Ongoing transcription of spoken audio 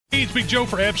Hey, it's Big Joe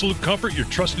for Absolute Comfort, your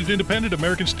trusted independent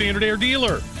American Standard Air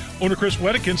dealer. Owner Chris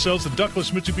Wedekin sells the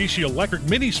ductless Mitsubishi electric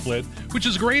mini split, which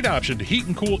is a great option to heat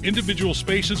and cool individual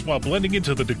spaces while blending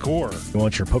into the decor. You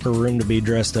want your poker room to be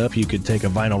dressed up, you could take a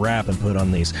vinyl wrap and put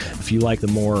on these. If you like the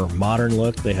more modern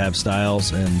look, they have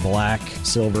styles in black,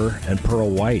 silver, and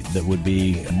pearl white that would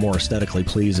be more aesthetically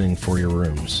pleasing for your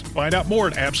rooms. Find out more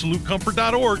at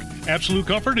AbsoluteComfort.org. Absolute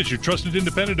Comfort is your trusted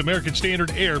independent American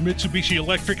Standard Air Mitsubishi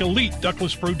Electric Elite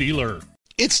Ductless Pro dealer.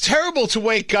 It's terrible to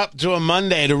wake up to a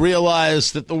Monday to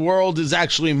realize that the world is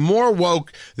actually more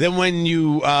woke than when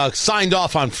you signed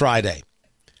off on Friday.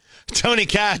 Tony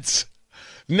Katz,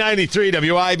 93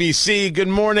 WIBC. Good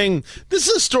morning. This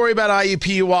is a story about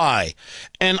IUPUI,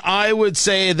 and I would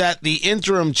say that the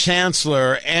interim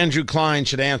chancellor, Andrew Klein,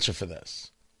 should answer for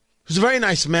this. He's a very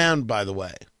nice man, by the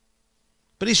way,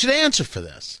 but he should answer for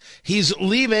this. He's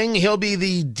leaving. He'll be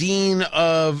the dean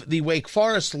of the Wake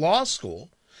Forest Law School.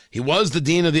 He was the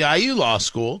dean of the IU Law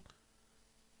School.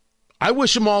 I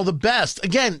wish him all the best.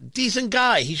 Again, decent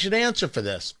guy. He should answer for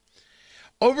this.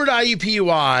 Over at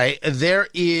IUPUI, there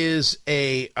is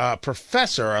a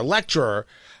professor, a lecturer,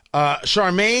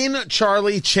 Charmaine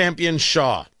Charlie Champion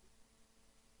Shaw.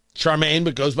 Charmaine,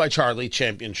 but goes by Charlie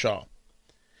Champion Shaw.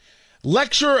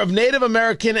 Lecturer of Native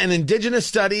American and Indigenous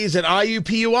Studies at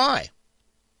IUPUI.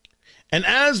 And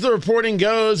as the reporting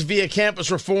goes via Campus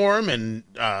Reform and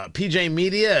PJ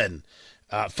Media and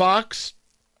Fox,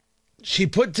 she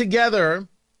put together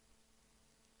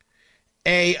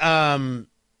a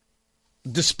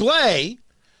display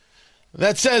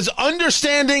that says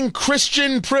Understanding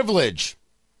Christian Privilege,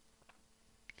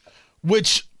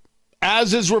 which,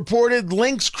 as is reported,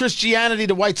 links Christianity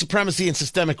to white supremacy and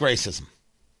systemic racism.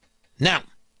 Now,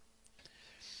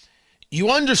 you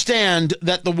understand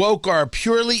that the woke are a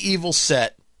purely evil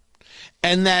set,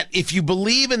 and that if you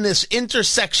believe in this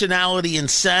intersectionality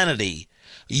insanity,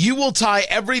 you will tie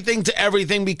everything to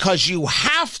everything because you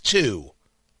have to.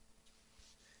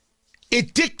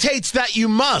 It dictates that you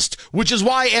must, which is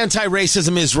why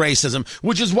anti-racism is racism,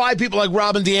 which is why people like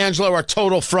Robin DiAngelo are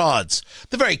total frauds.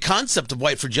 The very concept of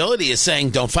white fragility is saying,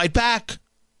 don't fight back.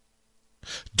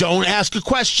 Don't ask a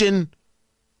question.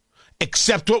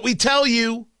 Accept what we tell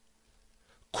you.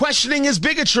 Questioning is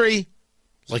bigotry,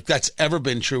 like that's ever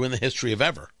been true in the history of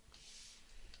ever.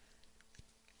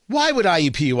 Why would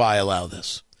IUPUI allow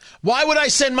this? Why would I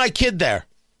send my kid there?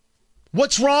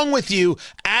 What's wrong with you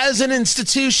as an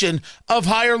institution of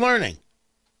higher learning?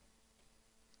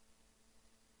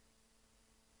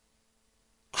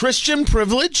 Christian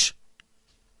privilege?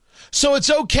 So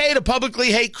it's okay to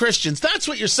publicly hate Christians. That's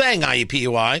what you're saying,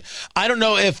 IUPUI. I don't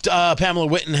know if Pamela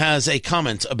Whitten has a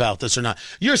comment about this or not.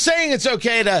 You're saying it's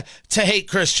okay to hate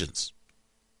Christians.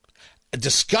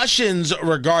 Discussions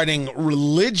regarding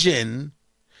religion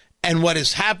and what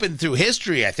has happened through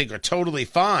history, I think, are totally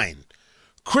fine.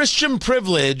 Christian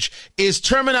privilege is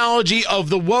terminology of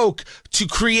the woke to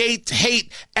create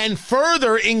hate and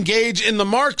further engage in the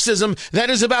Marxism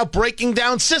that is about breaking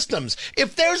down systems.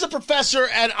 If there's a professor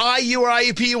at IU or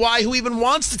IUPUI who even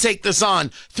wants to take this on,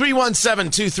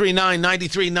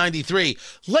 317-239-9393,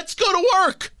 let's go to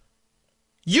work.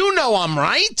 You know I'm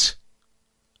right.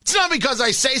 It's not because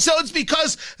I say so. It's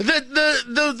because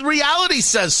the reality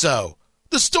says so.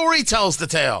 The story tells the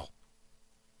tale.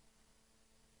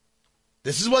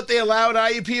 This is what they allow at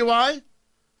IUPUI?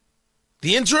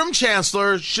 The interim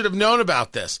chancellor should have known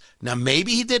about this. Now,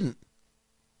 maybe he didn't,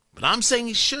 but I'm saying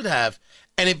he should have.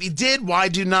 And if he did, why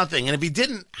do nothing? And if he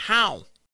didn't, how?